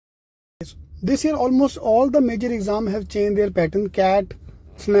This year almost all the major exams have changed their pattern. CAT,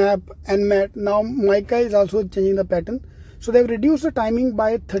 SNAP, NMAT. Now MICA is also changing the pattern. So they've reduced the timing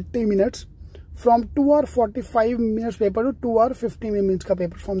by 30 minutes from 2 hour 45 minutes paper to 2 hour 15 minutes ka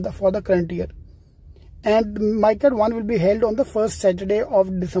paper for the current year. And MICAT 1 will be held on the first Saturday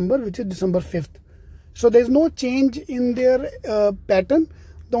of December, which is December 5th. So there is no change in their pattern.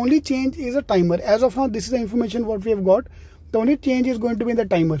 The only change is a timer. As of now, this is the information what we have got. The only change is going to be in the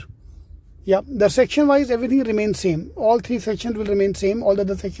timer. Yeah, the section wise everything remains same. All 3 sections will remain same, all the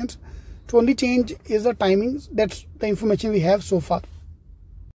other sections. So only change is the timings. That's the information we have so far.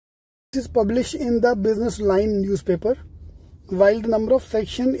 This is published in the Business Line newspaper. While the number of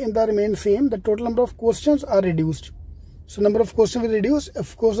sections in the remain same, the total number of questions are reduced. So number of questions will reduce.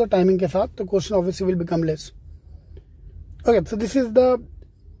 Of course, the timing ke saath, the question obviously will become less. Okay, so this is the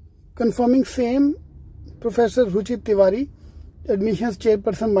confirming same. Professor Ruchit Tiwari, admissions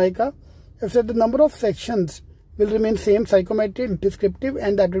chairperson MICA, have said the number of sections will remain same, psychometric, descriptive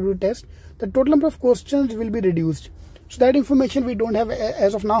and the aptitude test. The total number of questions will be reduced. So that information we don't have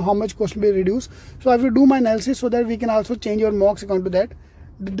as of now, how much question will be reduced. So I will do my analysis so that we can also change your mocks according to that.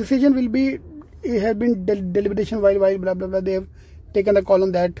 The decision will be, it has been deliberation while blah blah blah. They have taken the call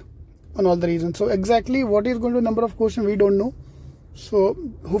on that, on all the reasons. So exactly what is going to be the number of questions we don't know. So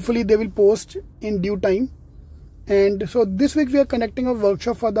hopefully they will post in due time. And so this week we are conducting a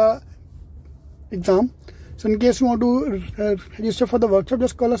workshop for the exam. So in case you want to register for the workshop,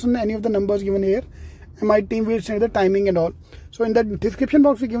 just call us on any of the numbers given here, and my team will send the timing and all. So in the description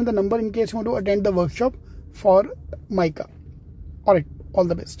box we given the number in case you want to attend the workshop for MICA. Alright, all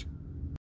the best.